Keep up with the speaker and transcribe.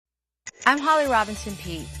I'm Holly Robinson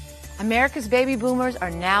Peete. America's baby boomers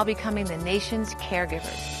are now becoming the nation's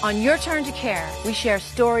caregivers. On Your Turn to Care, we share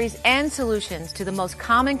stories and solutions to the most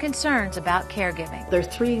common concerns about caregiving. There are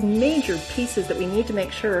three major pieces that we need to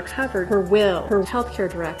make sure are covered: her will, her healthcare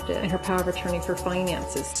directive, and her power of attorney for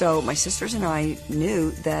finances. So my sisters and I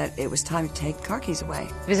knew that it was time to take car keys away.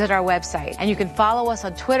 Visit our website, and you can follow us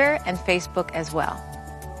on Twitter and Facebook as well.